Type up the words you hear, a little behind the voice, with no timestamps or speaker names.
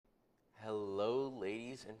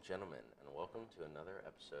Ladies and gentlemen, and welcome to another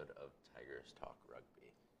episode of Tigers Talk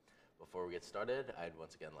Rugby. Before we get started, I'd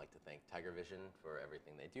once again like to thank Tiger Vision for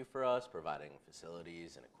everything they do for us, providing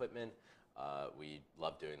facilities and equipment. We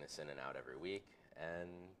love doing this in and out every week, and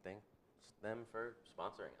thanks them for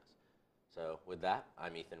sponsoring us. So with that,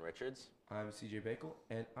 I'm Ethan Richards. I'm CJ Bakel,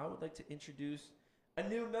 and I would like to introduce a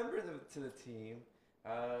new member to the team.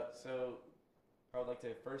 So I would like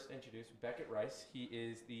to first introduce Beckett Rice. He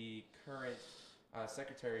is the current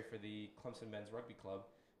secretary for the Clemson Men's Rugby Club,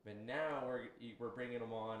 but now we're bringing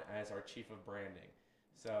him on as our chief of branding.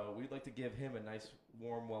 So we'd like to give him a nice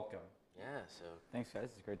warm welcome. Yeah, so thanks, guys.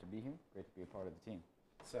 It's great to be here. Great to be a part of the team.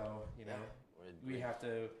 So we have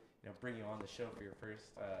to bring you on the show for your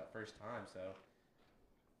first time. So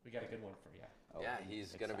we got a good one for you. Yeah,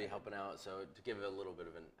 he's going to be helping out. So to give a little bit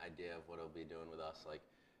of an idea of what he'll be doing with us, like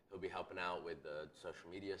he'll be helping out with the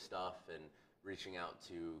social media stuff and reaching out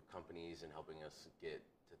to companies and helping us get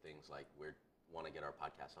to things like we want to get our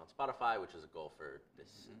podcast on Spotify, which is a goal for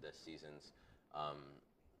this season's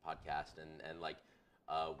podcast, and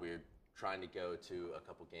we're trying to go to a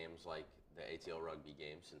couple games like the ATL rugby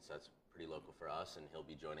game, since that's pretty local for us, and he'll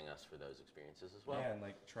be joining us for those experiences as well. Yeah,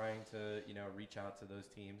 and trying to reach out to those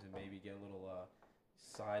teams and maybe get a little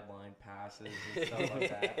sideline passes and stuff like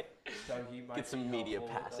that. So he might get some media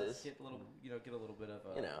passes. Get a little bit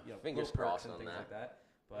of fingers crossed on things like that.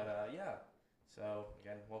 But yeah. So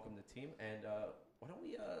again, welcome to the team, and why don't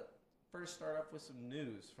we first start off with some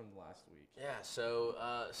news from the last week? Yeah. So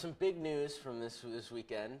some big news from this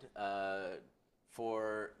weekend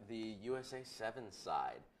for the USA 7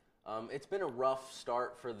 side. It's been a rough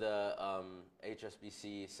start for the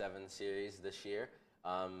HSBC 7 series this year,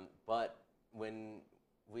 but when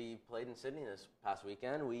we played in Sydney this past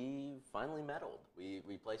weekend, we finally medaled.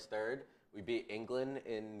 We placed third. We beat England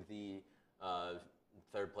in the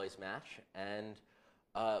third place match, and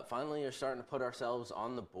finally are starting to put ourselves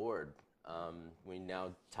on the board. We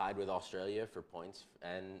now tied with Australia for points,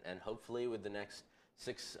 and hopefully with the next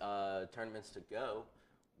 6 tournaments to go,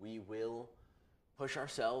 we will push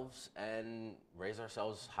ourselves and raise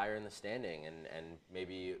ourselves higher in the standing and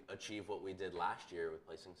maybe achieve what we did last year with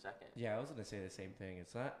placing second. Yeah, I was going to say the same thing.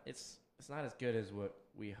 It's not as good as what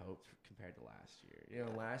we hoped compared to last year.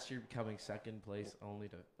 Last year becoming second place only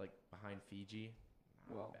to behind Fiji.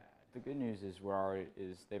 Not bad. The good news is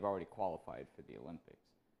they've already qualified for the Olympics.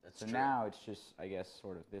 That's so true. Now it's just, I guess,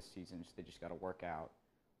 sort of this season, they just got to work out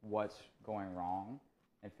what's going wrong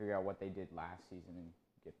and figure out what they did last season and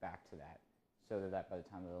get back to that, so that by the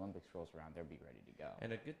time the Olympics rolls around, they'll be ready to go.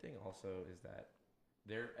 And a good thing also is that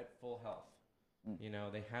they're at full health.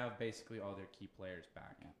 They have basically all their key players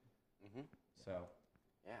back. Yeah. Mm-hmm. So.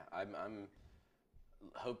 Yeah, I'm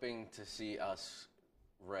hoping to see us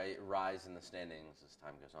rise in the standings as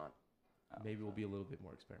time goes on. Maybe we'll be a little bit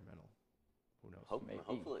more experimental. Who knows?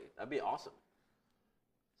 Hopefully. That'd be awesome.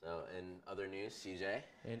 So, in other news, CJ?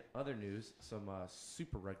 In other news, some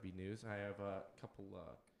Super Rugby news. I have a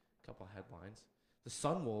couple headlines. The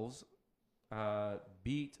Sunwolves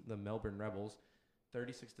beat the Melbourne Rebels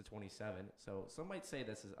 36-27. So some might say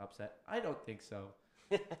this is upset. I don't think so.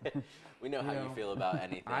 We know how you feel about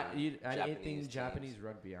anything Japanese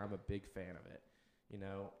rugby. I'm a big fan of it.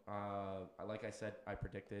 Like I said, I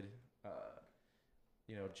predicted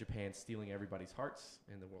Japan stealing everybody's hearts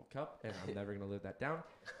in the World Cup, and I'm never going to live that down.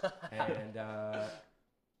 And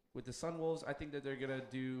with the Sunwolves, I think that they're going to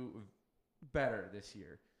do better this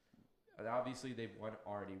year. Obviously, they've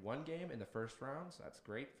already one game in the first round, so that's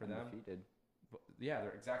great for them. Undefeated. But yeah,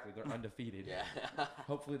 they're undefeated. Yeah.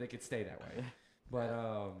 Hopefully, they could stay that way. But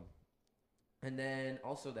and then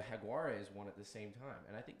also the Jaguares won at the same time,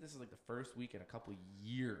 and I think this is the first week in a couple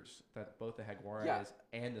years that both the Jaguares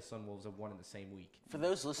and the Sunwolves have won in the same week. For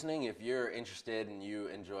those listening, if you're interested and you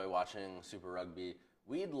enjoy watching Super Rugby,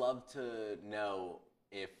 we'd love to know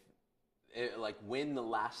when the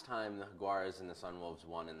last time the Jaguares and the Sunwolves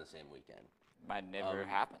won in the same weekend. Might never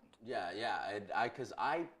happened. Yeah. Because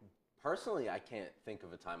I personally, I can't think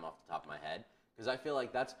of a time off the top of my head, because I feel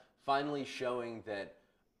like that's finally showing that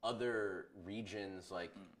other regions,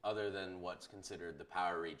 other than what's considered the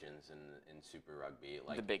power regions in Super Rugby,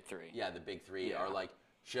 the Big Three. Yeah, the Big Three are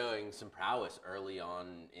showing some prowess early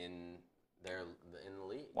on in the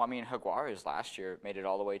league. Well, I mean, Jaguares last year made it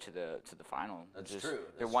all the way to the final. That's true.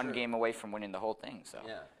 They're one game away from winning the whole thing. So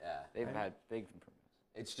yeah. They've had big improvements.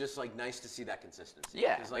 It's just nice to see that consistency.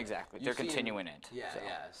 Yeah, exactly. They're continuing it. Yeah,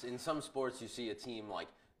 yeah. So in some sports, you see a team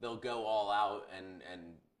they'll go all out and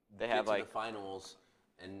they get have to the finals.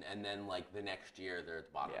 And then the next year they're at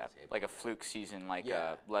the bottom of the table. Like a fluke season,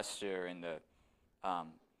 Leicester in the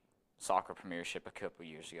soccer premiership a couple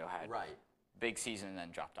years ago had. Right. big season and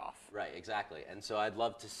then dropped off. Right, exactly. And so I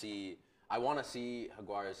want to see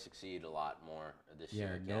Jaguares succeed a lot more this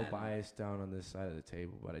year Yeah, again. no bias down on this side of the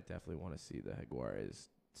table, but I definitely want to see the Jaguares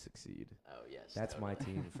succeed. Oh, yes. That's my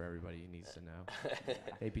totally. team for everybody who needs to know.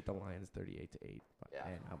 They beat the Lions 38-8. Yeah.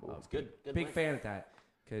 And I'm Ooh, a good big win. fan of that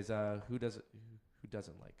because who doesn't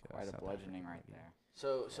like Quite a South bludgeoning Africa? right there.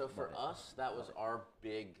 So for it. us, that was our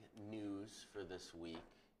big news for this week.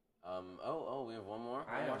 We have one more.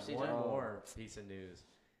 I more, have CJ? one Oh. more piece of news.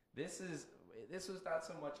 This was not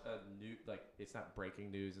so much a new, like, it's not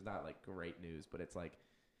breaking news. It's not like great news, but it's like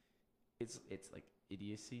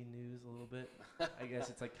idiocy news a little bit. I guess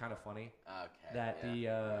it's like kind of funny Okay. that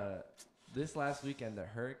yeah. this last weekend the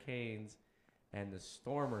Hurricanes and the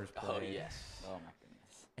Stormers played. Oh yes. Oh my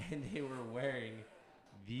goodness. And they were wearing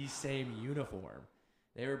the same uniform.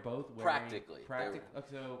 They were both wearing Practically.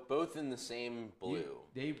 So Both in the same blue.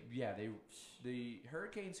 the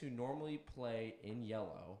Hurricanes, who normally play in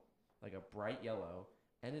yellow, like a bright yellow,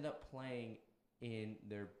 ended up playing in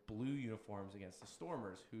their blue uniforms against the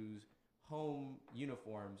Stormers, whose home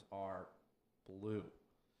uniforms are blue.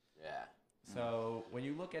 Yeah. So when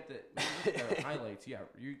you look at their highlights, yeah,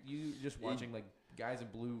 you just watching like guys in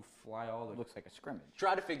blue fly all the. It looks like a scrimmage.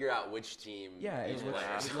 Try to figure out which team Yeah, each it looks-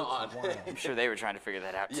 player's it looks on. wild. I'm sure they were trying to figure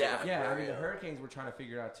that out too. Yeah. Yeah, I for mean the real. Hurricanes were trying to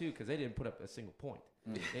figure it out too because they didn't put up a single point.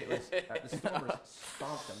 It was the Stormers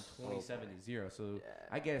stomped them 27-0. So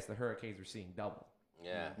I guess the Hurricanes were seeing double.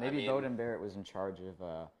 Yeah. Maybe I mean, Bowden Barrett was in charge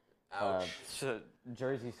of Ouch. So,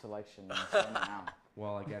 jersey selection and sending them out.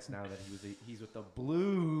 Well, I guess now that he's with the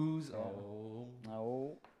Blues. Oh,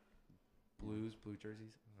 No. Blues, blue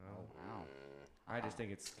jerseys. Oh, Wow. I just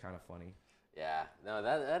think it's kind of funny. Yeah. No,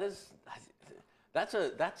 that's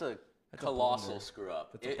a a colossal blunder. screw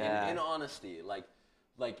up. That's a In honesty, like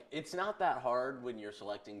it's not that hard when you're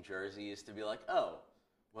selecting jerseys to be like, oh,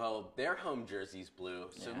 well, their home jersey's blue,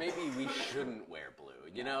 so maybe we shouldn't wear blue,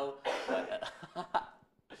 you know? But,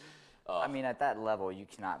 I mean, at that level, you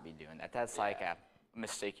cannot be doing that. That's like a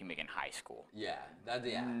mistake you make in high school. yeah.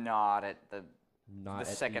 Not at the Not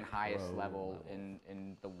the at second the highest pro level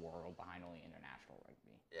in the world behind only international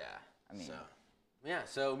rugby. Yeah. I mean-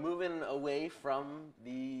 So moving away from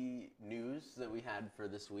the news that we had for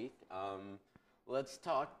this week, let's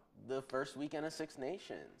talk the first weekend of Six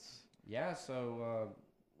Nations. Yeah. So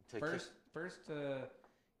To kick- first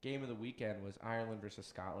game of the weekend was Ireland versus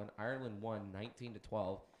Scotland. Ireland won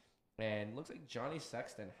 19-12, and looks like Johnny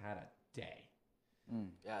Sexton had a day.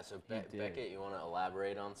 Yeah, so He did. Beckett, you want to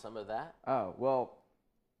elaborate on some of that? Oh, well,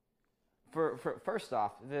 for first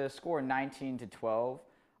off, the score 19-12,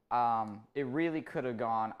 it really could have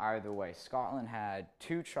gone either way. Scotland had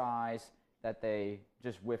 2 tries that they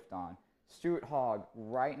just whiffed on. Stuart Hogg,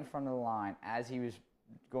 right in front of the line, as he was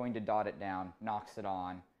going to dot it down, knocks it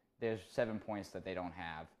on. There's 7 points that they don't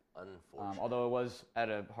have. Unfortunately. Although it was at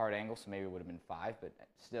a hard angle, so maybe it would have been 5, but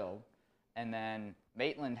still. And then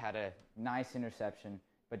Maitland had a nice interception,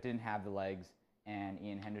 but didn't have the legs, and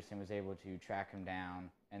Ian Henderson was able to track him down,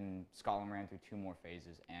 and Scotland ran through 2 more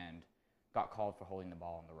phases and got called for holding the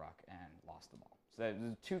ball in the ruck and lost the ball. So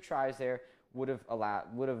the 2 tries there would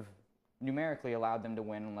have numerically allowed them to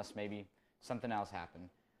win unless maybe something else happened.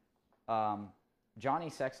 Johnny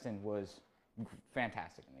Sexton was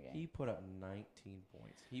fantastic in the game. He put up 19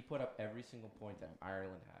 points. He put up every single point that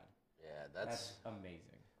Ireland had. Yeah, That's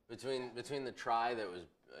amazing. between the try that was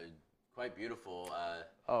quite beautiful.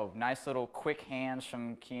 Oh, nice little quick hands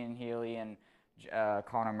from Cian Healy and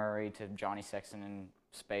Connor Murray to Johnny Sexton in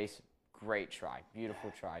space. Great try.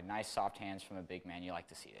 Beautiful try. Nice soft hands from a big man. You like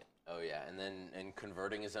to see it. Oh yeah, and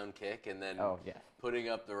converting his own kick, and then Oh, yeah. putting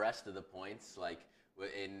up the rest of the points, like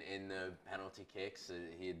in the penalty kicks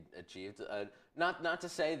he had achieved. Not to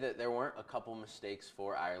say that there weren't a couple mistakes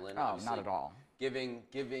for Ireland. Oh, Obviously, not at all.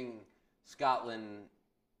 Giving Scotland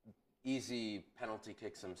easy penalty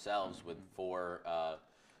kicks themselves with 4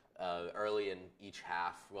 early in each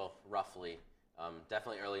half. Well, roughly,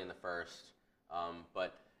 definitely early in the first.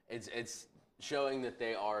 But it's showing that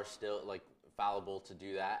they are still like fallible to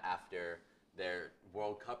do that after their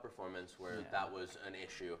World Cup performance, where that was an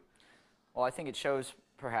issue. Well, I think it shows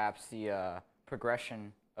perhaps the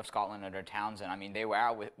progression of Scotland under Townsend. I mean, they were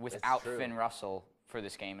out without true. Finn Russell for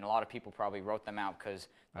this game, and a lot of people probably wrote them out because,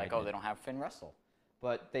 like, oh, they don't have Finn Russell.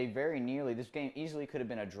 But they very nearly, this game easily could have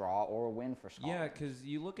been a draw or a win for Scotland. Yeah, because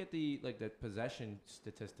you look at the possession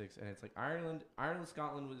statistics, and it's like Ireland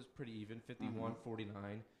Scotland was pretty even,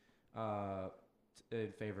 51-49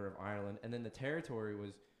 in favor of Ireland, and then the territory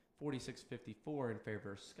was 46-54 in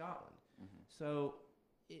favor of Scotland. So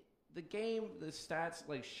the stats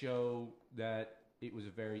like show that it was a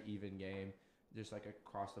very even game. just like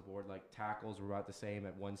across the board. Like tackles were about the same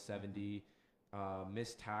at 170.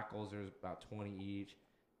 Missed tackles there's about 20 each.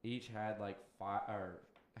 Each had like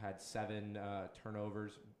had 7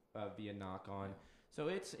 turnovers via knock on. So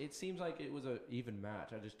it seems like it was an even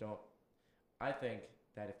match. I think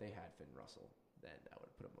that if they had Finn Russell, then that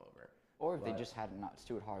would put them over. Or if they just hadn't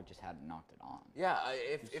Stuart Hogg just hadn't knocked it on. Yeah,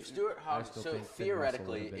 if Stuart Hogg, still so think Finn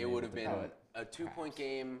theoretically Russell it would have been been able to a 2-point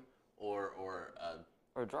game or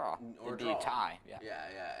Or draw. or Indeed, draw. tie. Yeah.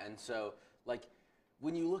 Yeah. And so, like,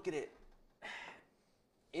 when you look at it,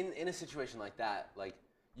 in a situation like that, like,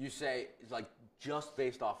 you say, like, just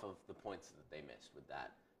based off of the points that they missed with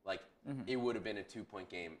that, like, it would have been a 2-point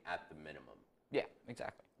game at the minimum. Yeah,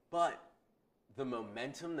 exactly. But the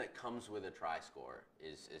momentum that comes with a try score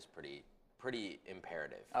is pretty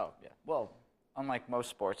imperative. Oh, yeah. Well, unlike most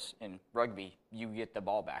sports in rugby, you get the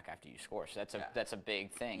ball back after you score. So that's a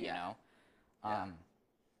big thing, you know.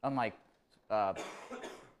 Unlike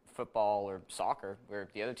football or soccer, where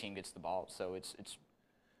the other team gets the ball, so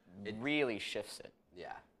it really shifts it.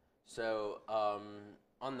 Yeah. So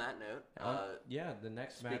on that note, the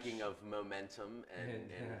next match. speaking of momentum and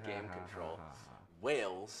game control,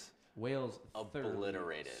 Wales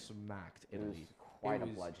obliterated. Smacked It was Italy. quite a It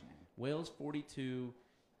was bludgeoning. Wales 42,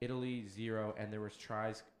 Italy 0, and there was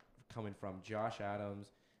tries coming from Josh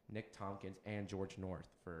Adams, Nick Tompkins, and George North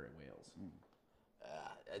for Wales.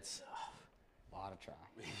 It's A lot of try.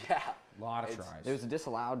 yeah. A lot of It's- tries. There was a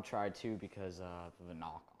disallowed try, too, because of a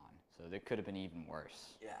knock-on. So it could have been even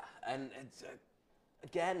worse. Yeah, and it's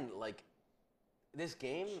again like this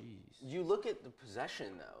game. Jeez. You look at the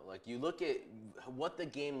possession though. Like you look at what the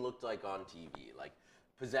game looked like on TV. Like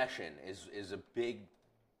possession is a big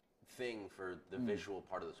thing for the visual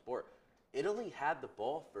part of the sport. Italy had the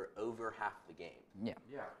ball for over half the game. Yeah.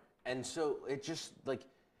 Yeah. And so it just like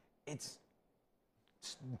it's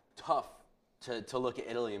tough to look at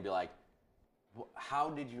Italy and be like, how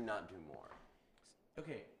did you not do more?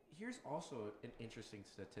 Okay, here's also an interesting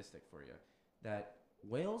statistic for you that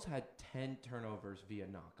Wales had 10 turnovers via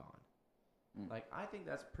knock-on. Like I think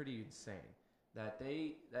that's pretty insane that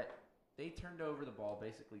they turned over the ball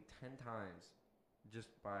basically 10 times just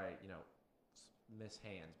by miss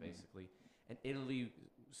hands basically, and Italy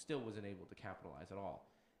still wasn't able to capitalize at all.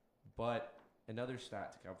 But another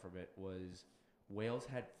stat to come from it was Wales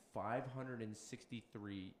had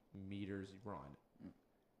 563 meters run.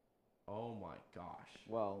 Oh my gosh.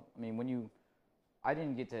 Well, I mean, I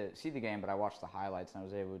didn't get to see the game, but I watched the highlights and I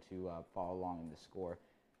was able to follow along in the score.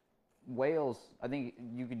 Wales, I think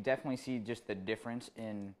you could definitely see just the difference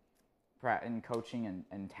in coaching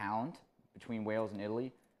and talent between Wales and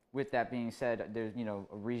Italy. With that being said, there's a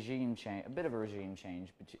bit of a regime change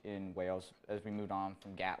in Wales as we moved on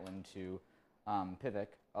from Gatlin to Pivac,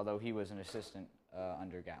 although he was an assistant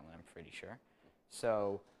under Gatlin, I'm pretty sure.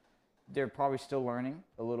 So they're probably still learning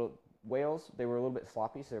a little. Wales, they were a little bit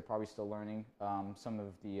sloppy, so they're probably still learning some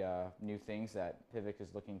of the new things that Pivac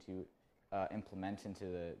is looking to implement into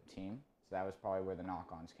the team. So that was probably where the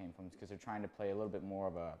knock-ons came from, because they're trying to play a little bit more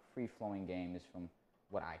of a free-flowing game, is from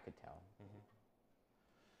what I could tell.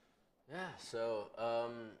 Yeah, so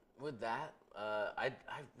with that, I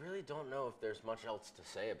really don't know if there's much else to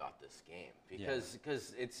say about this game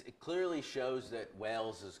because it clearly shows that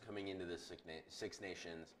Wales is coming into the Six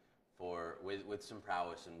Nations with some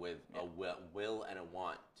prowess and with a will and a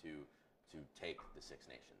want to take the Six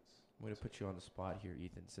Nations. I'm going to put you on the spot here,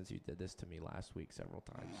 Ethan, since you did this to me last week several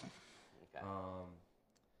times. Okay.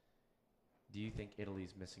 Do you think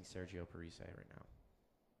Italy's missing Sergio Parise right now?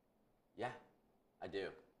 Yeah, I do.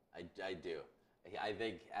 I do. I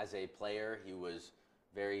think as a player, he was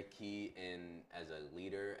very key as a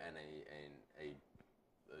leader and a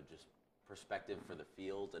just perspective for the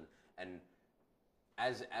field, and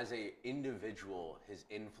as a individual, his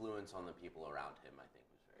influence on the people around him, I think,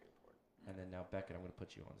 was very important. And then now, Beckett, I'm going to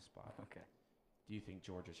put you on the spot. Okay. Do you think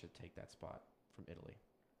Georgia should take that spot from Italy?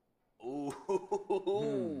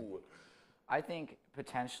 Ooh. I think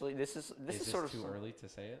potentially this is sort of too early to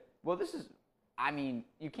say it? Well, I mean,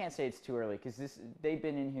 you can't say it's too early because they've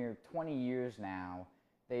been in here 20 years now.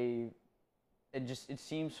 It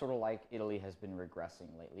seems sort of like Italy has been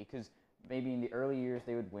regressing lately because maybe in the early years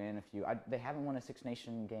they would win a few. They haven't won a Six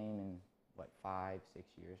Nation game in 5-6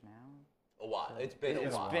 years now. A while. It's been a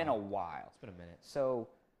while. It's been a while. It's been a minute. So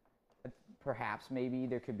perhaps maybe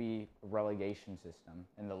there could be a relegation system,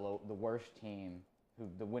 and the worst team,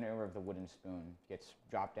 the winner of the wooden spoon, gets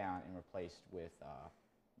dropped down and replaced with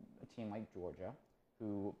a team like Georgia,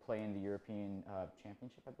 who play in the European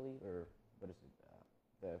Championship, I believe, or what is it?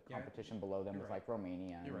 The competition below them was right. like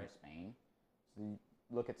Romania and You're right. Spain. So you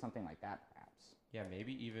look at something like that, perhaps. Yeah,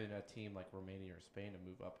 maybe even a team like Romania or Spain to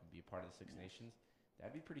move up and be a part of the Six Nations.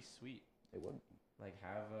 That'd be pretty sweet. It would. Like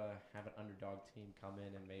have an underdog team come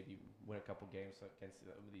in and maybe win a couple games against some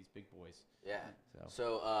of these big boys. Yeah.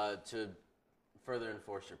 So To further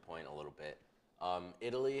enforce your point a little bit,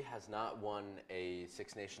 Italy has not won a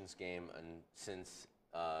Six Nations game since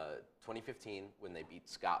 2015 when they beat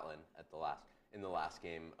Scotland in the last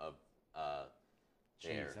game of jeez,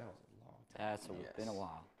 their. that was a long time. That's Yes. been a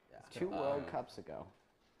while. Yeah. 2 World Cups ago.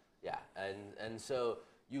 Yeah, and so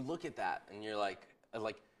you look at that and you're like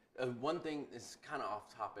one thing is kind of off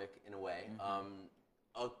topic in a way.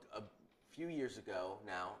 A few years ago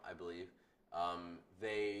now, I believe,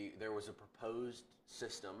 there was a proposed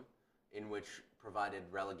system in which provided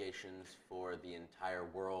relegations for the entire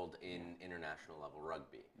world in international level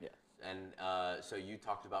rugby. Yes. And so you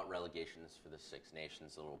talked about relegations for the Six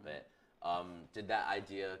Nations a little bit. Did that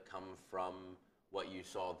idea come from what you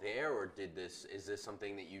saw there, or is this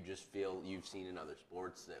something that you just feel you've seen in other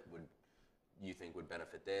sports that you think would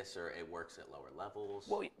benefit this, or it works at lower levels?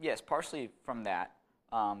 Well, yes, partially from that.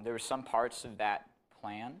 There were some parts of that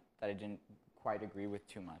plan that I didn't quite agree with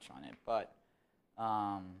too much on it, but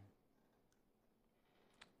I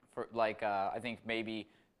think maybe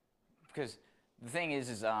because the thing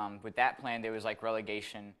is with that plan there was like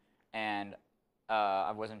relegation, and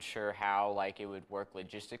I wasn't sure how it would work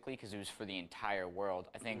logistically because it was for the entire world.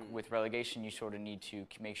 I think with relegation you sort of need to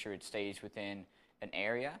make sure it stays within an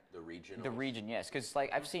area. The region. The region, yes, because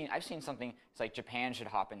I've seen something. It's like Japan should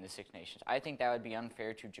hop in the Six Nations. I think that would be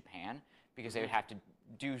unfair to Japan because they would have to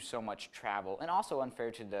do so much travel, and also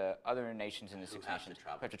unfair to the other nations in the Six Nations who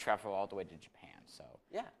have to travel all the way to Japan. So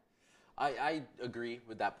yeah, I agree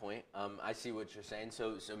with that point. I see what you're saying.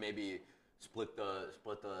 So maybe split the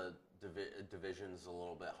divisions a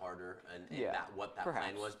little bit harder, and what that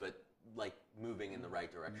plan was, but moving in the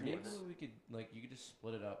right direction. Maybe with it. we could you could just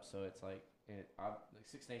split it up so it's like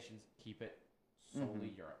Six Nations, keep it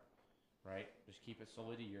solely Europe, right? Just keep it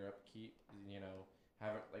solely to Europe. Keep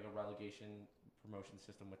have it like a relegation promotion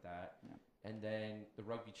system with that, and then the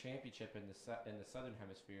rugby championship in the southern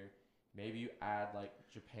hemisphere. Maybe you add like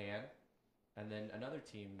Japan, and then another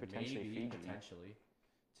team Potentially maybe Fiji. potentially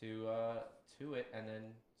to it, and then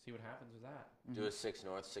see what happens with that. Do a 6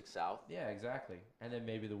 North, 6 South. Yeah, exactly. And then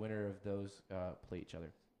maybe the winner of those play each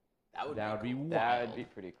other. That would That be would cool. be that wild. would be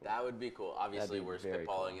pretty cool. That would be cool. Obviously, be we're very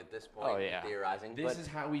spitballing cool. at this point, Oh, yeah. theorizing. This but is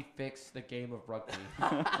how we fix the game of rugby.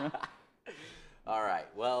 all right.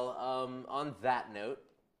 Well, on that note,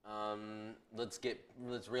 let's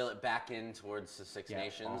reel it back in towards the Six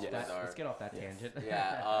Nations. With our, let's get off that tangent.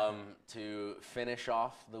 to finish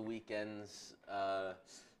off the weekend's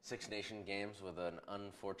Six Nation games with an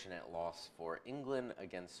unfortunate loss for England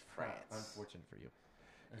against France. Unfortunate for you.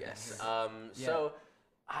 Yes. So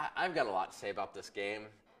I've got a lot to say about this game.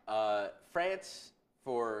 France,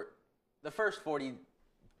 for the first 40,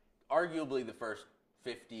 arguably the first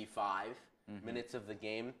 55 minutes of the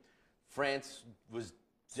game, France was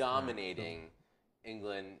dominating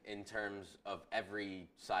England in terms of every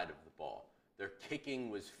side of the ball. Their kicking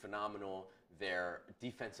was phenomenal. Their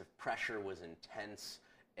defensive pressure was intense,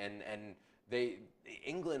 and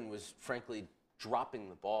England was frankly dropping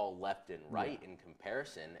the ball left and right in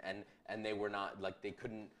comparison, and they were not they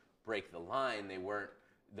couldn't break the line. They weren't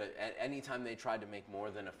anytime they tried to make more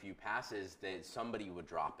than a few passes, somebody would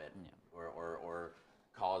drop it or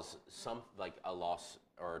cause a loss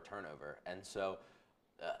or a turnover, and so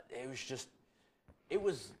it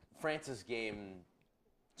was France's game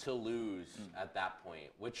to lose at that point,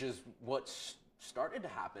 which is what started to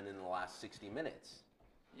happen in the last 60 minutes.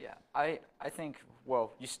 Yeah, I think,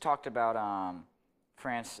 well, you talked about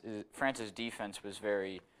France's defense was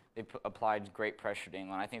they applied great pressure to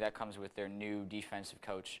England. I think that comes with their new defensive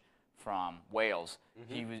coach from Wales.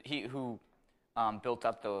 He who built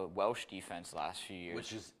up the Welsh defense the last few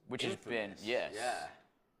years. Which has been, yes.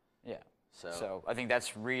 Yeah. So I think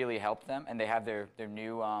that's really helped them. And they have their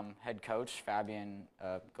new head coach, Fabien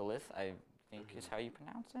Galith, I think is how you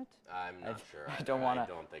pronounce it. I'm not sure. I don't want to. I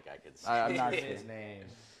don't think I could say I'm not sure. His name.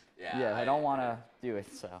 Yeah, I don't want to do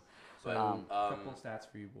it. So, So a couple stats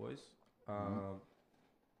for you boys.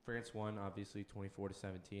 France won obviously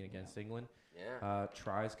 24-17 against England. Yeah.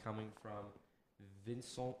 Tries coming from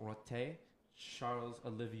Vincent Roté, Charles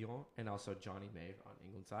Olivion, and also Johnny May on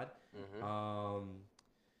England's side.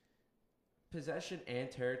 Possession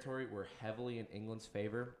and territory were heavily in England's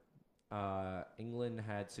favor. England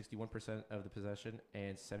had 61% of the possession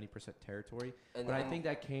and 70% territory, but I think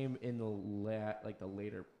that came in the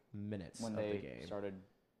later minutes when of they the game. started.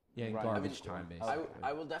 Yeah, in running. garbage time, basically.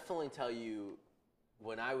 I will definitely tell you,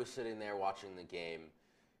 when I was sitting there watching the game,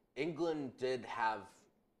 England did have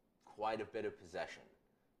quite a bit of possession.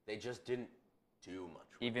 They just didn't do much.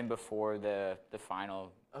 Even before the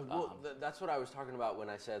final. That's what I was talking about when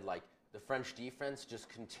I said like the French defense just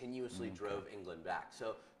continuously drove England back.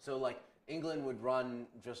 So like England would run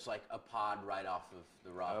just like a pod right off of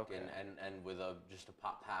the ruck and with just a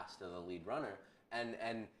pop pass to the lead runner,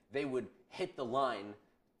 and they would hit the line,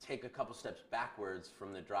 take a couple steps backwards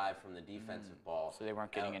from the drive from the defensive ball. So they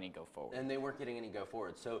weren't getting any go forward. And they weren't getting any go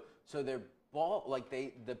forward. So their ball, like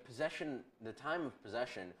the time of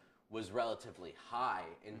possession was relatively high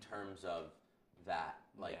in terms of that,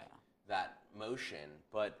 that motion.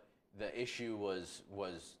 But the issue was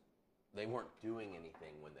they weren't doing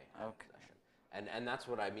anything when they had possession. And that's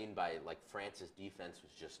what I mean by like France's defense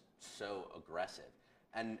was just so aggressive.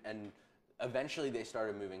 And eventually they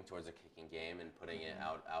started moving towards a kicking game and putting it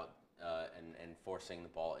out and forcing the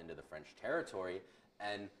ball into the French territory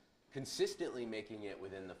and consistently making it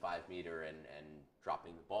within the 5 meter and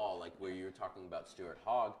dropping the ball, like where you were talking about Stuart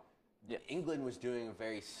Hogg. Yeah. England was doing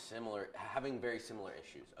having very similar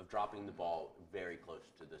issues of dropping the ball very close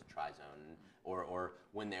to the try zone, or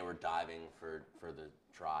when they were diving for the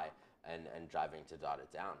try and driving to dot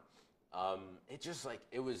it down.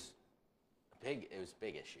 It was a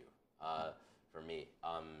big issue for me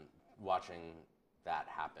watching that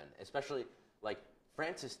happen, especially like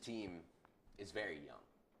France's team is very young.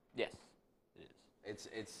 Yes, it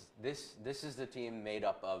is. This is the team made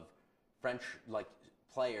up of French like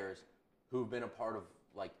players who've been a part of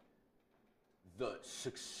like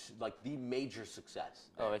the major success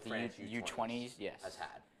that Like France the U20s, yes, has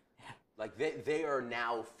had. Like they are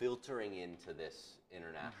now filtering into this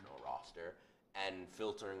international roster and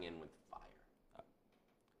filtering in with fire.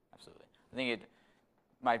 Absolutely. I think it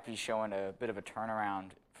might be showing a bit of a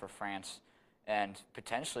turnaround for France, and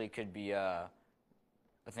potentially could be I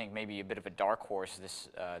think maybe a bit of a dark horse this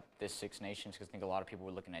Six Nations, because I think a lot of people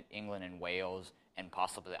were looking at England and Wales and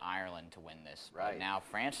possibly Ireland to win this. Right. But now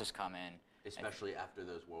France has come in. Especially after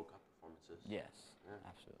those World Cup performances. Yes,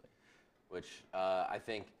 absolutely. Which I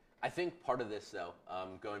think part of this though,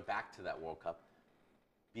 going back to that World Cup,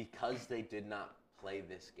 because they did not play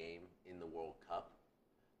this game in the World Cup,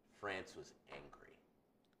 France was angry.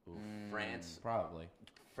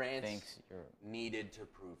 France needed to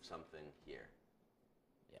prove something here.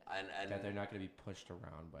 And that they're not going to be pushed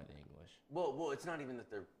around by the English. Well, it's not even that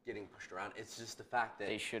they're getting pushed around. It's just the fact that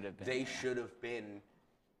they should have been. They should have been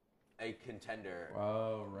a contender.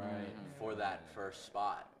 Oh, right. For that first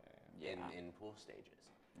spot in pool stages.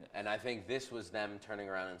 Yeah. And I think this was them turning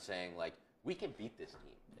around and saying like, we can beat this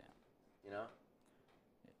team. Yeah. You know.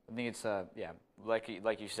 I think it's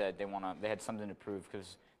like you said, they had something to prove,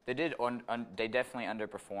 because they did they definitely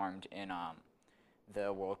underperformed in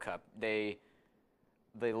the World Cup. They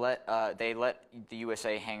let the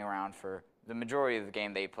USA hang around for the majority of the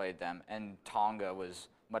game they played them, and Tonga was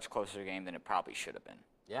much closer to a game than it probably should have been.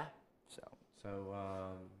 Yeah. So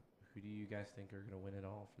who do you guys think are going to win it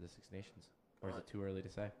all for the Six Nations? Or is it too early to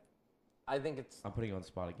say? I think it's... I'm putting you on the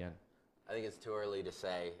spot again. I think it's too early to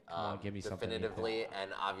say give me definitively,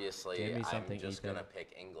 and obviously I'm just Ethan. going to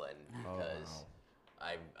pick England because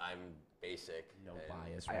I'm basic. No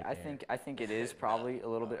bias I think it is probably a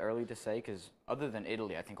little bit early to say, because other than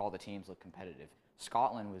Italy, I think all the teams look competitive.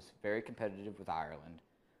 Scotland was very competitive with Ireland.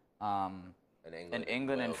 And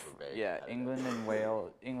England and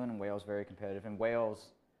Wales very competitive. And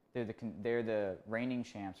Wales, they're the reigning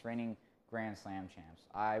Grand Slam champs.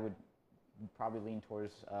 I would probably lean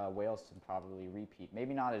towards Wales to probably repeat.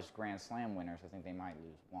 Maybe not as Grand Slam winners. I think they might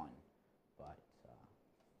lose one, but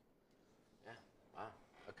yeah. Wow.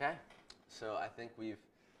 Okay. So I think we've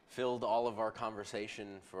filled all of our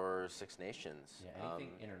conversation for Six Nations. Yeah.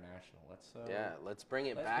 Anything international? Let's bring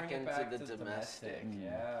it back into the domestic.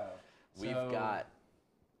 Yeah. We've got,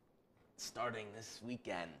 starting this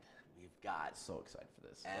weekend, we've got... So excited for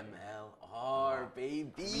this. MLR,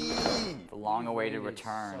 baby! The long-awaited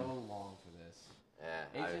return. So long for this.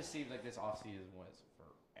 Yeah. It just seems like this offseason was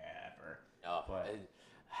forever. Oh, but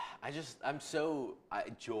I'm so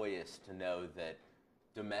joyous to know that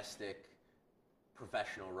domestic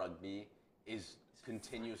professional rugby is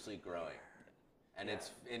continuously growing. And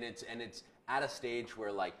it's at a stage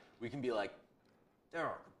where like we can be like, there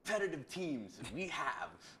are competitive teams that we have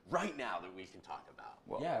right now that we can talk about.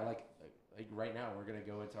 Well, yeah, like right now we're gonna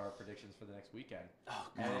go into our predictions for the next weekend. Oh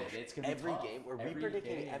gosh, it's gonna be every tough. game. Were we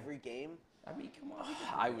predicting every game? I mean, come on.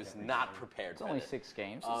 I was not prepared. It's only 6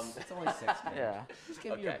 games. It's only 6 games. Yeah. Just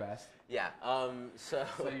give me your best. Yeah. So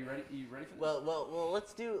you ready? You ready for this? Well.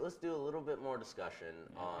 Let's do a little bit more discussion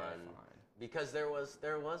on because there was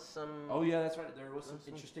some. Oh yeah, that's right. There was some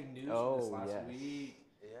interesting news this last week.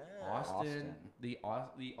 Yeah. Austin. The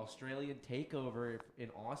Australian takeover in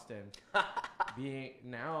Austin, being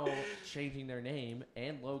now changing their name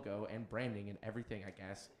and logo and branding and everything, I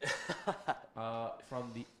guess,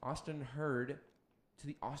 from the Austin Herd to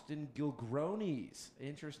the Austin Gilgronis.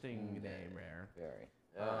 Interesting name there. Very.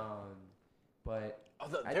 Yeah. But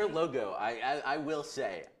Their logo, I will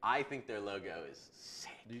say, I think their logo is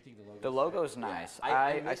sick. do you think the logo? The logo's nice.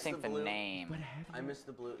 I I miss think the the blue. name. But have I you, miss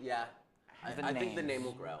the blue. Yeah. The I think the names. name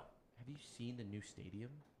will grow. have you seen the new stadium?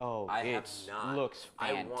 Oh, I have it not. looks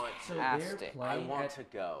I want to. So they're fantastic. playing- I want at- to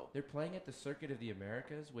go. They're playing at the Circuit of the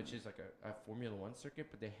Americas, which is like a Formula One circuit,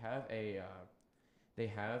 but they have a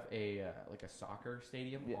like a soccer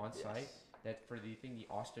stadium Yeah. on site Yes. that for the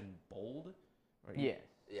Austin Bold, right? Yeah.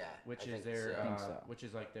 Yeah. which I is think their so. think so. which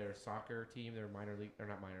is like their soccer team, their minor league or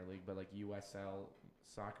not minor league, but like USL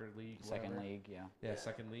soccer league, Second whatever. league, yeah. Yeah, Yeah.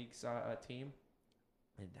 second league team,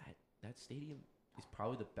 and that stadium is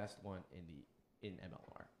probably the best one in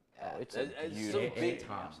MLR. Yeah. it's a Some beautiful big,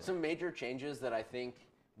 stadium. some major changes that I think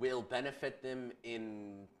will benefit them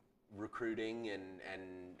in recruiting and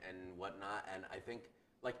whatnot. And I think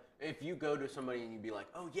like if you go to somebody and you be like,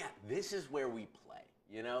 oh yeah, this is where we play,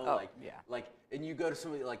 you know, Oh, like yeah. like, and you go to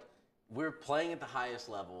somebody like we're playing at the highest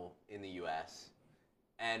level in the U.S.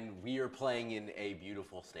 and we are playing in a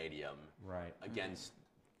beautiful stadium Right. against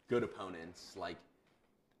good opponents, like.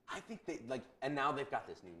 I think they like, and now they've got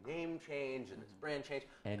this new name change and this brand change.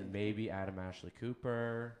 And maybe Adam Ashley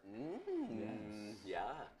Cooper.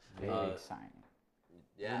 Yeah. Big Uh, signing.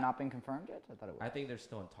 yeah. Has it not been confirmed yet? I thought it was. I think they're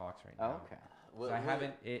still in talks right Oh, now. okay. So I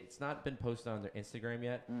haven't. It's not been posted on their Instagram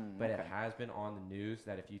yet, but it okay. has been on the news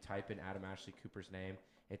that if you type in Adam Ashley Cooper's name,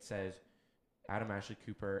 it says Adam Ashley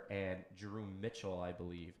Cooper and Drew Mitchell, I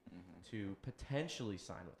believe, to potentially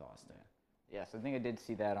sign with Austin. Yes, I think I did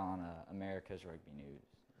see that on America's Rugby News.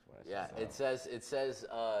 Is what I Yeah, saw. it says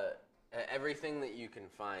everything that you can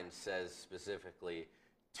find says specifically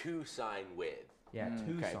to sign with. Yeah,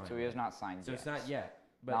 two Okay, signed. so he has not signed So yet. it's not yet,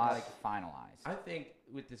 but not like finalized. I think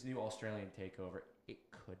with this new Australian takeover, it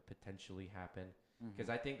could potentially happen because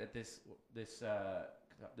I think that the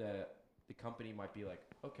company might be like,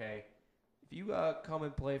 okay, if you come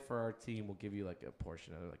and play for our team, we'll give you like a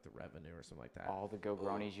portion of like the revenue or something like that. All the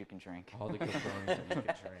Gilgronis you can drink. All the good brownies that you can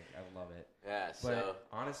drink. I love it. Yeah, But so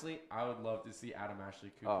honestly, I would love to see Adam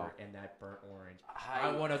Ashley Cooper Oh. in that burnt orange. I-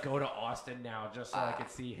 I want to go to Austin now just so I can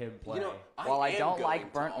see him play. you know, While I am don't going like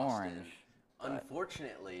to burnt Austin. orange,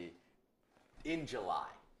 Unfortunately, in July,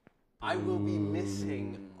 I will be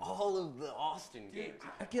missing all of the Austin games.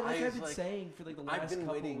 Again, like I I've was been saying for like the I've last been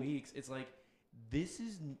couple waiting- weeks, it's like this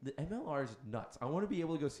is the MLR is nuts. I want to be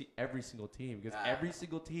able to go see every single team because Ah. every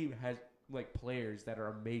single team has like players that are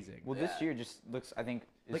amazing. well, Yeah. this year just looks. I think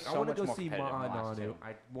is Like so I want to much go more see competitive than the last Ma'ananu. two.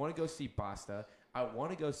 I want to go see Basta. I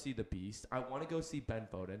want to go see the Beast. I want to go see Ben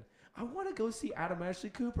Foden. I want to go see Adam Ashley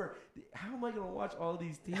Cooper. How am I going to watch all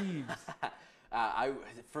these teams?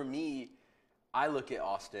 For me, I look at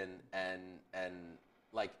Austin and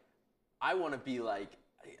like I want to be like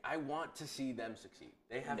I want to see them succeed.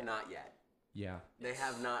 They have not yet. Yeah. They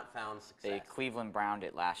have not found They success. Cleveland Browned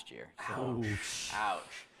it last year. Ouch.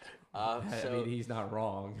 Ouch. I So mean, he's not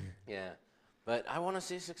wrong. yeah, but I want to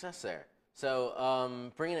see success there.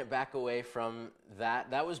 So bringing it back away from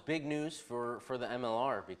that was big news for the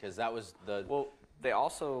MLR because that was the Well, they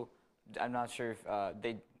also. I'm not sure if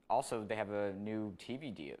they have a new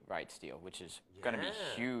TV rights deal, which is going to be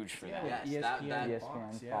Yeah. huge for them. Yes, ESPN, that- ESPN,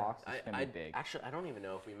 Fox, yeah. Fox, it's going to be big. Actually, I don't even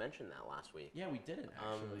know if we mentioned that last week. Yeah, we didn't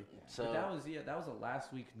actually. so- but that was a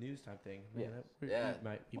last week news type thing. Yeah. Yeah.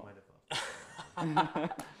 He might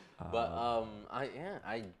have. But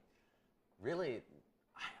I really,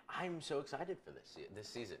 I'm so excited for this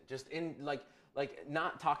season. Just in like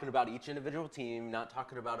not talking about each individual team, not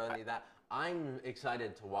talking about any of that. I'm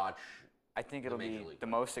excited to watch. I think it'll Major be League. the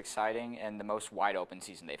most exciting and the most wide open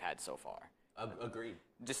season they've had so far. Agreed.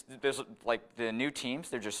 Just there's like the new teams,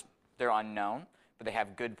 they're unknown, but they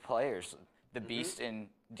have good players. The Beast in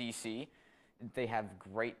DC, they have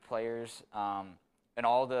great players, and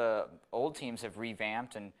all the old teams have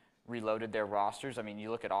revamped and reloaded their rosters. I mean,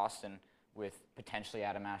 you look at Austin with potentially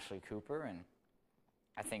Adam Ashley Cooper, and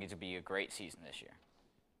I think it'll be a great season this year.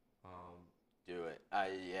 Do it.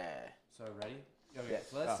 Yeah. So ready? Okay. Yes.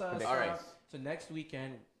 So let's predict. All right. start off. So next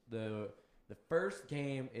weekend, the first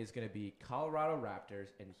game is going to be Colorado Raptors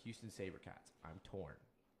and Houston SaberCats. I'm torn.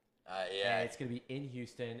 Yeah. And it's going to be in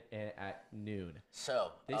Houston at noon.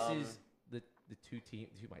 So This is the two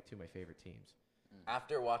of my favorite teams.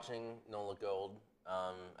 After watching Nola Gold,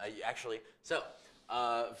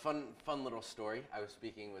 fun little story. I was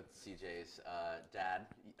speaking with CJ's dad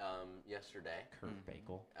yesterday. Kurt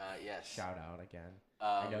Bagel. Yes. Shout out again.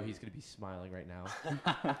 I know he's going to be smiling right now.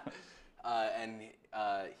 And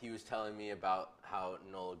he was telling me about how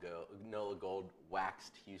Nola Gold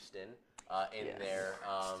waxed Houston in their,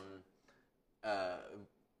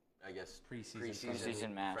 I guess,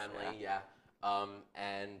 Preseason match, friendly. Yeah.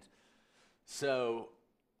 And so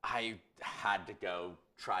I had to go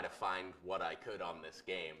try to find what I could on this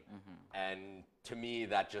game. And to me,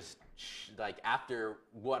 that just, after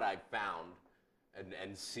what I found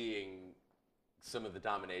and seeing some of the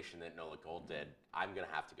domination that Nola Gold did, I'm going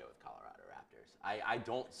to have to go with Colorado Raptors. I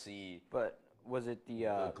don't see... But was it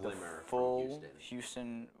the glimmer from full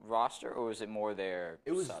Houston roster, or was it more their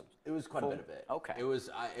subs? It was quite a bit of it. Okay. It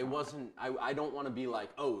was. It wasn't. I don't want to be like,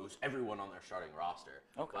 oh, it was everyone on their starting roster.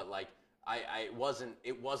 Okay. But like, it wasn't.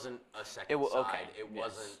 It wasn't a second side. Okay. It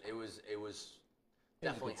wasn't. It was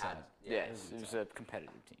definitely good had. side. Yes, it was a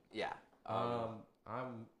competitive team. Yeah. I'm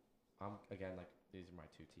again, like, these are my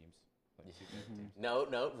two teams. Like, two favorite teams.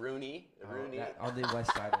 No, Rooney. Rooney. On the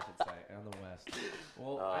west side, I should say. On the west.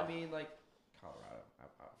 Well, I mean, like, Colorado. I'm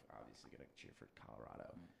obviously going to cheer for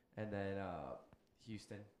Colorado. And then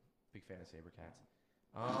Houston. Big fan of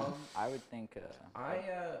SaberCats. I would think. I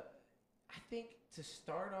think to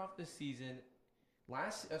start off the season,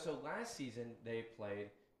 last season they played,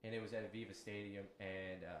 and it was at Aviva Stadium,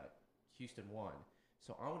 and Houston won.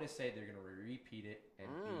 So I'm going to say they're going to repeat it and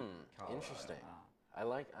beat Colorado. Interesting. I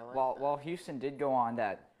like. While Houston did go on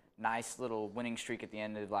that nice little winning streak at the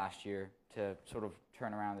end of last year to sort of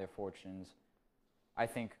turn around their fortunes, I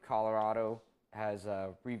think Colorado has,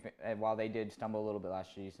 while they did stumble a little bit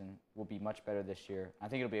last season, will be much better this year. I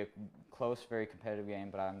think it'll be a close, very competitive game,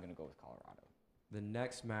 but I'm going to go with Colorado. The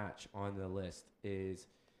next match on the list is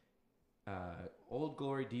Old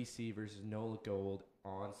Glory DC versus Nola Gold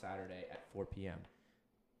on Saturday at 4 p.m.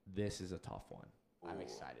 This is a tough one. I'm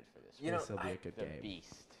excited for this. You know, This will be a good The game.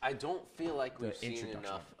 beast. I don't feel like we've The seen introduction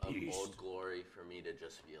enough of of Beast. Old Glory for me to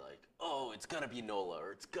just be like, oh, it's gonna be Nola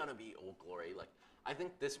or it's gonna be Old Glory. Like, I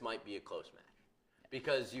think this might be a close match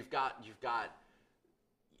because you've got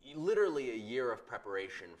literally a year of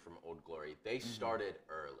preparation from Old Glory. They started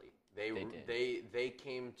early. They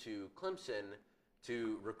came to Clemson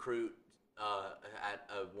to recruit at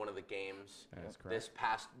one of the games That is correct. this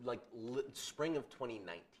past spring of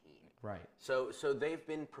 2019. Right. So they've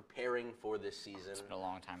been preparing for this season. It's been a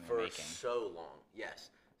long time in the for making. so long. Yes,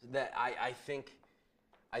 that I think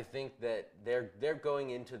that they're going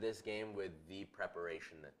into this game with the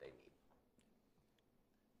preparation that they need.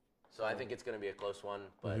 So I think it's going to be a close one.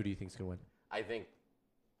 Well, But who do you think's going to win? I think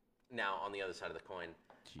now on the other side of the coin,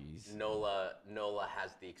 Jeez. Nola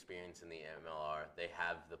has the experience in the MLR. They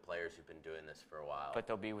have the players who've been doing this for a while. But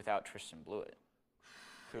they'll be without Tristan Blewett,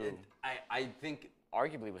 who I think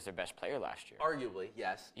arguably was their best player last year. arguably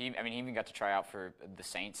yes. He even got to try out for the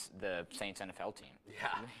Saints NFL team. Yeah,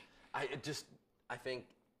 I think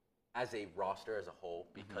as a roster as a whole,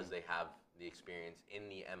 because they have the experience in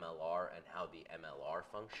the MLR and how the MLR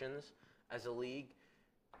functions as a league,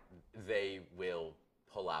 they will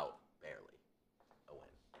pull out barely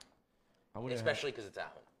a win, especially because it's at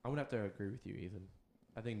home. I'm gonna have to agree with you, Ethan.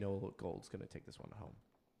 I think Nola Gold's gonna take this one at home.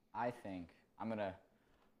 I think I'm gonna.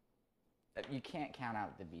 You can't count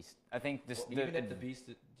out the Beast. I think this. Even if the Beast,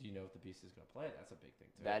 do you know if the Beast is gonna play? That's a big thing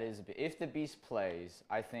too. That is if the Beast plays,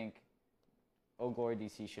 I think Old Glory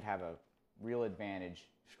DC should have a real advantage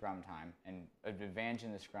scrum time, and an advantage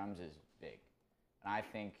in the scrums is big. And I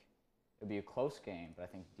think it'll be a close game, but I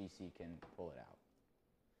think DC can pull it out.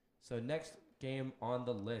 So next game on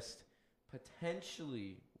the list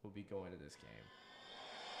potentially will be going to this game.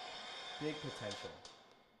 Big potential.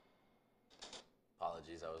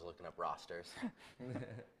 Apologies, I was looking up rosters.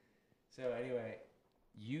 So anyway,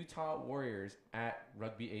 Utah Warriors at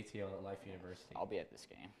Rugby ATL at Life University. I'll be at this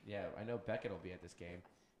game. Yeah, I know Beckett will be at this game,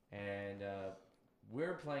 and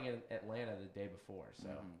we're playing in Atlanta the day before, so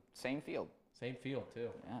Same field. same field too.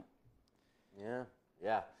 Yeah.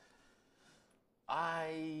 Yeah.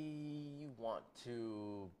 I want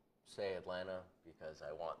to say Atlanta because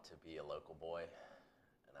I want to be a local boy,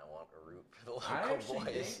 and I want to root for the I local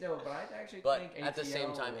actually boys. think no, but I actually But think at the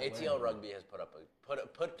same time, will ATL win. Rugby has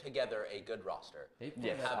put together a good roster. They put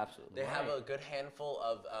Yes, up- absolutely. They have Right. a good handful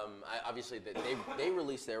of obviously they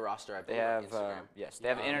released their roster. I They believe on have Instagram. they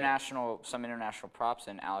have some international props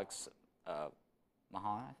and Alex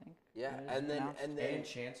Mahan, I think. Yeah, is and then announced. and then and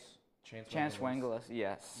Chance Chance Wengelis. Wengelis,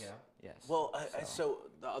 yes. Yeah. Yes. well, so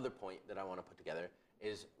the other point that I want to put together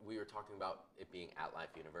is we were talking about it being at Life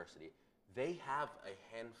University. they have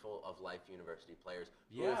a handful of Life University players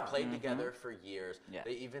who Yeah. have played together for years. Yeah.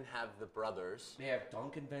 They even have the brothers. They have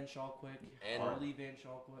Duncan Van Schalkwyk, And- Harley Van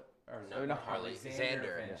Schalkwyk, or No, not Harley.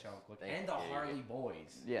 Xander Van Yeah. Schalkwyk, Thank and the you. Harley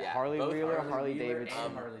boys. Yeah, Yeah, Harley both Wheeler, Harley Wheeler Davidson.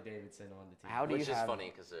 and Harley Davidson on the team. How do Which you is have? funny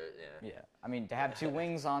because they're, yeah. Yeah, I mean to have two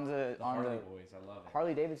wings on the the on Harley the boys, I love it.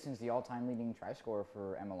 Harley Davidson's the all-time leading try scorer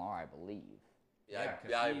for MLR, I believe. Yeah, because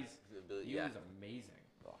yeah, he yeah. was amazing.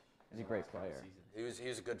 He's a great player. Seasons. He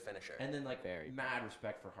was a good finisher. And then like Very. mad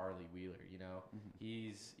respect for Harley Wheeler.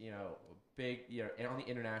 He's big. And on the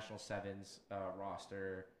international sevens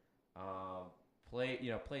roster,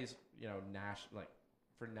 plays national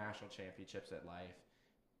for national championships at Life.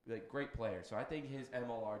 Like great player. So I think his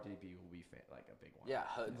MLR debut will be a big one. Yeah,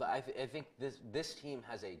 I think this team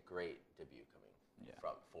has a great debut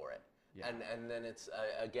coming for it. Yeah. And then it's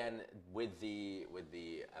again with the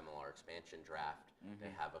MLR expansion draft, they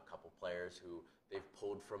have a couple players who they've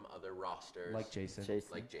pulled from other rosters, Like Jason.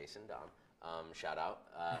 like Jason Dom, shout out.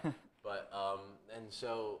 And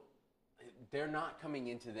so they're not coming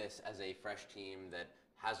into this as a fresh team that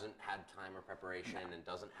hasn't had time or preparation and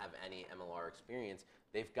doesn't have any MLR experience.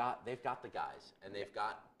 They've got the guys, and they've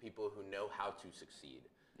got people who know how to succeed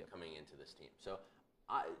coming into this team. So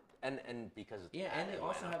and because Yeah, and they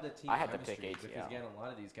also have the team I had to pick chemistry, because ATL. again, a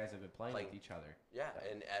lot of these guys have been playing with each other. yeah,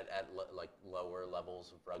 and at lower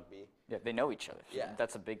levels of rugby. Yeah, they know each other. Yeah.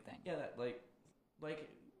 That's a big thing. Yeah,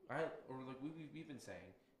 we've been saying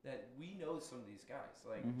that we know some of these guys.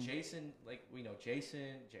 Like Jason, we know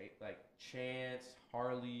Jason, Chance,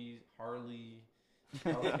 Harley,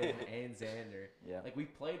 Duncan, and Xander. Yeah. Like we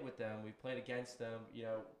played with them, we played against them.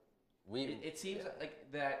 It seems yeah.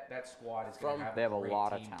 like that squad is going to have They have a great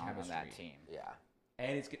lot of team talent on that chemistry. team. Yeah,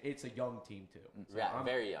 And it's a young team too. So yeah,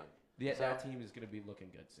 very young. that team is going to be looking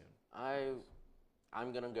good soon.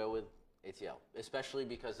 I'm gonna go with ATL, especially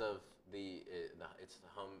because of it's the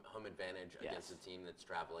home advantage against a team that's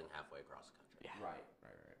traveling halfway across the country. Yeah. Right.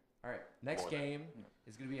 All right. Next More than- game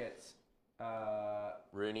is going to be at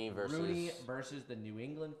Rooney versus the New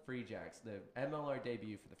England Free Jacks, the MLR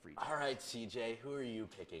debut for the Free Jacks. All right, CJ, who are you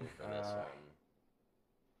picking for this one?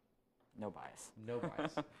 No bias. No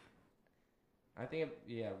bias. I think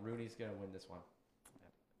Rooney's going to win this one.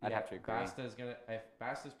 I'd have to agree. If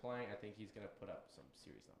Basta's playing, I think he's going to put up some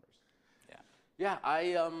serious numbers. Yeah,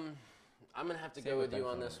 I'm gonna have to Same go with with you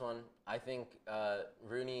on Benfield. this one. I think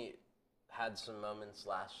Rooney had some moments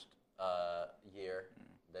last year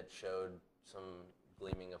that showed some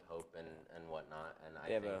gleaming of hope and whatnot. And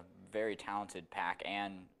They I have think, a very talented pack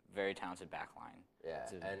and very talented back line. yeah,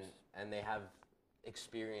 It's a- and they have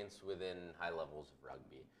experience within high levels of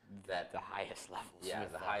rugby. That the highest levels. yeah,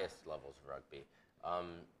 with the them. highest levels of rugby.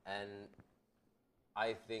 And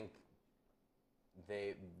I think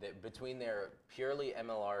they between their purely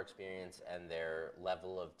MLR experience and their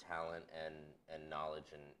level of talent and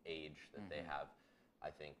knowledge and age that they have, I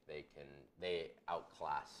think they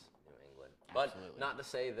outclass New England. But Absolutely. not to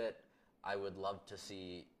say that I would love to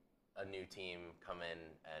see a new team come in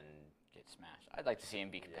and Get smashed. I'd like to see him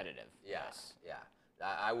be competitive. yes, yeah.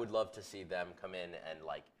 I would love to see them come in and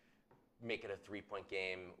make it a 3-point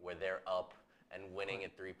game where they're up and winning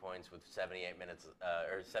at 3 points with 78 minutes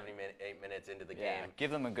or 78 minutes into the Yeah. game.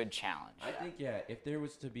 Give them a good challenge. I think, if there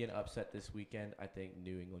was to be an upset this weekend, I think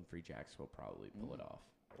New England Free Jacks will probably pull it off.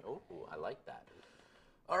 Oh, I like that.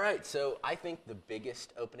 All right, so I think the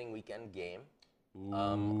biggest opening weekend game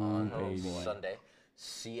on baby. Sunday,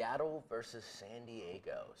 Seattle versus San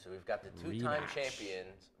Diego. So we've got the two-time Rematch.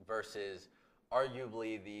 champions versus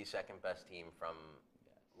arguably the second best team from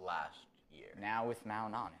last year. Now with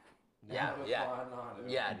Maunanu. Yeah, Now with yeah. Ma'ananu.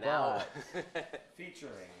 Yeah, now.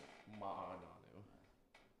 Featuring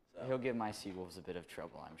Ma'ananu. He'll give my Seawolves a bit of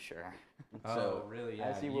trouble, I'm sure. Oh, really? Yeah.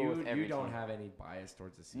 As he will with every You don't team. have any bias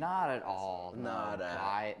towards the Seahawks. Not at all. Not no.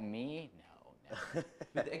 at- Me? No. Never.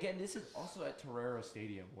 But again, this is also at Torero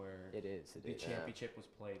Stadium where It is. It the is. championship was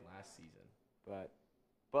played last season.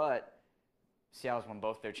 But Seattle's won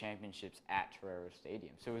both their championships at Torero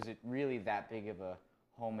Stadium. So is it really that big of a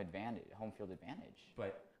home field advantage?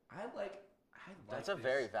 But I like That's a this.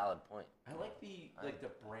 very valid point. I like the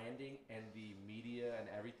branding and the media and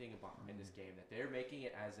everything about in this game that they're making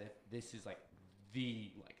it as if this is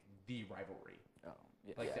the rivalry. Oh,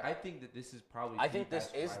 yeah. I think that this is probably. I the think this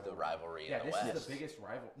best is the rivalry Yeah, in the this West. is the biggest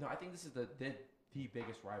rival. No, I think this is the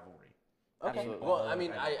biggest rivalry. Okay. Absolutely. Well, I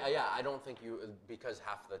mean, I- I don't think because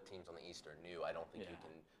half the teams on the East are new. I don't think you Yeah.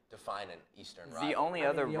 can define an Eastern The rivalry. only I mean,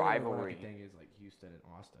 other the only one I rivalry. could think is Houston and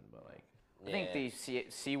Austin, but I think the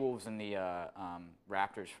Seawolves and the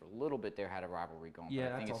Raptors for a little bit there had a rivalry going.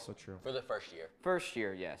 but I think it's true. for the first year. first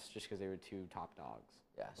year, yes, just because they were two top dogs.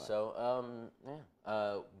 Yeah. But- So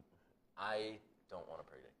I don't want to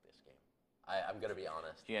predict this game. I'm gonna be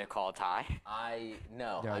honest. You gonna call a tie?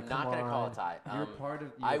 No, Yeah, I'm not come gonna call a on. tie. You're part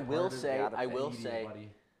of. I you're will part of say. the I will media, say.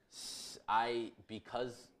 buddy.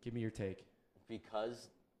 Give me your take. Because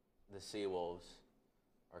the Seawolves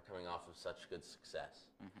are coming off of such good success,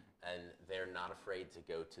 and they're not afraid to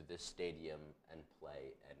go to this stadium and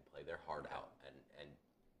play their heart out and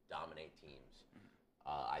dominate teams.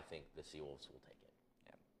 I think the Seawolves will take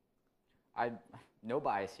it. No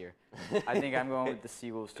bias here. I think I'm going with the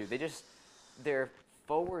Seawolves too. Their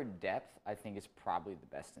forward depth, I think, is probably the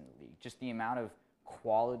best in the league. Just the amount of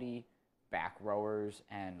quality back rowers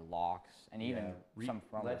and locks, and even some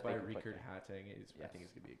frontals. led by they can put Rickard there. Hatting is. I Yes. think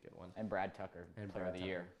it's gonna be a good one. And Brad Tucker, And player Brad of the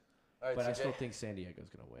year. All right, But I CJ? still think San Diego's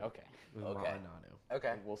gonna win. Okay. With Okay. Molinaro.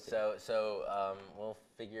 Okay. We'll see. So we'll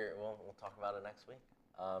figure. We'll talk about it next week.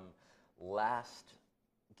 Last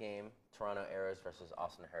game: Toronto Arrows versus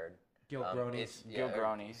Austin Herd. Gilgronis.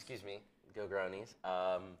 Gilgronis. Excuse me, Gilgronis.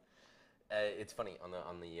 It's funny on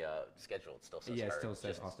the schedule. It still says Yeah, it Herd, still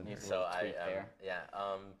says just- Austin Herd. So Tweak there.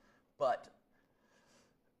 but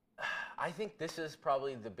I think this is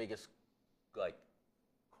probably the biggest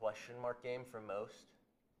question mark game for most.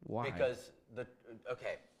 Why? Because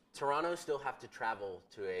Toronto still have to travel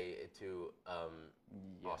to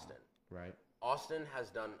Austin. Right. Austin has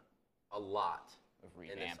done a lot Of in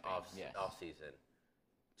this revamping, yes. off season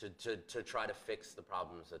to try to fix the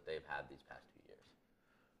problems that they've had these past 2 years.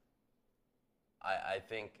 I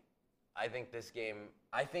think this game.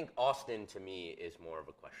 I think Austin to me is more of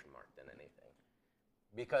a question mark than anything,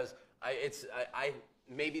 because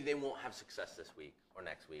maybe they won't have success this week or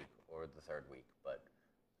next week or the third week, but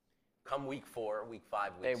come week 4, week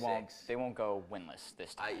 5, week 6, They won't go winless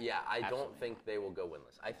this time. I don't Absolutely think not. they will go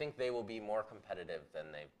winless. I think they will be more competitive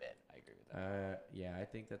than they've been. I agree with that. Yeah, I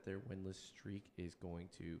think that their winless streak is going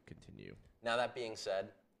to continue. Now that being said,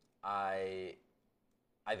 I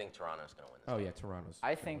think Toronto's going to win this. Oh game. yeah, Toronto's.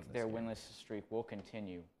 I gonna think win their this game. winless streak will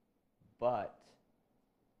continue, but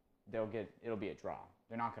it'll be a draw.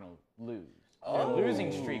 They're not going to lose. Their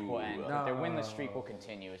losing streak will end, but their winless streak will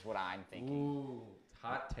continue. Is what I'm thinking. Ooh,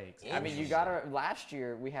 hot takes. I mean, you gotta. Last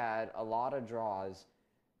year we had a lot of draws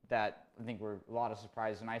that I think were a lot of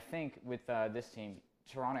surprises, and I think with this team,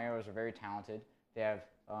 Toronto Arrows are very talented. They have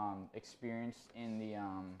experience in the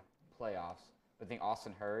playoffs. But I think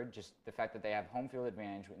Austin Herd, just the fact that they have home field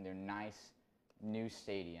advantage in their nice new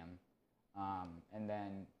stadium, and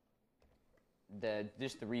then the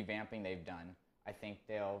revamping they've done, I think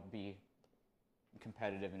they'll be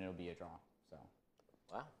competitive and it'll be a draw. So.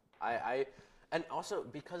 Wow. And also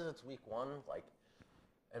because it's week 1, and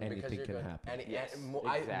because Anything you're can going, happen. Yes,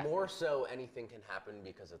 more exactly. so anything can happen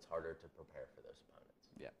because it's harder to prepare for those opponents.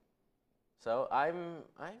 Yeah. So I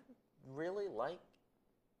really like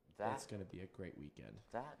that. It's going to be a great weekend.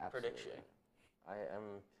 That Absolutely. prediction.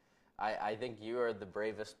 I think you are the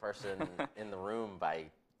bravest person in the room by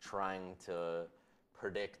trying to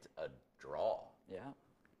predict a draw. Yeah.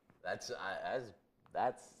 That's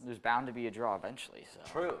There's bound to be a draw eventually. So.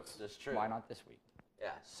 true. That's true. Why not this week? Yeah.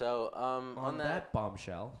 So On that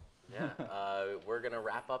bombshell. yeah, we're gonna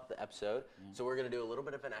wrap up the episode. So we're gonna do a little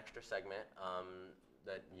bit of an extra segment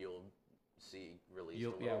that you'll see released a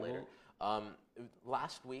little later.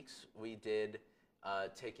 Last week's we did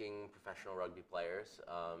taking professional rugby players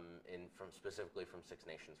specifically from Six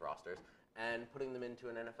Nations rosters and putting them into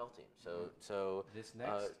an NFL team. So This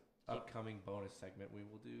next upcoming bonus segment, we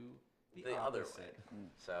will do the other opposite. way.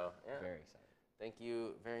 So yeah, Very excited. thank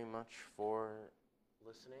you very much for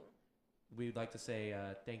listening. We'd like to say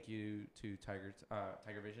thank you to Tiger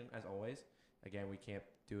Vision, as always. Again, we can't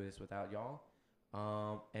do this without y'all.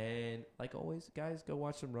 And like always, guys, go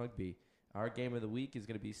watch some rugby. Our game of the week is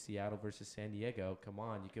going to be Seattle versus San Diego. Come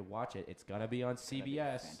on, you can watch it. It's going to be on It's gonna be a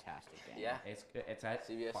CBS. fantastic game. Yeah. It's at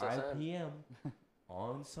CBS 5 SN. p.m.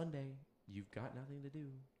 on Sunday. You've got nothing to do.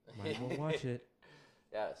 Might as well watch it.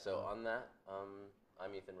 Yeah. So on that,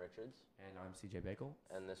 I'm Ethan Richards, And I'm CJ Bagel.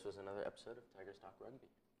 and this was another episode of Tigers Talk Rugby.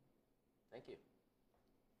 Thank you.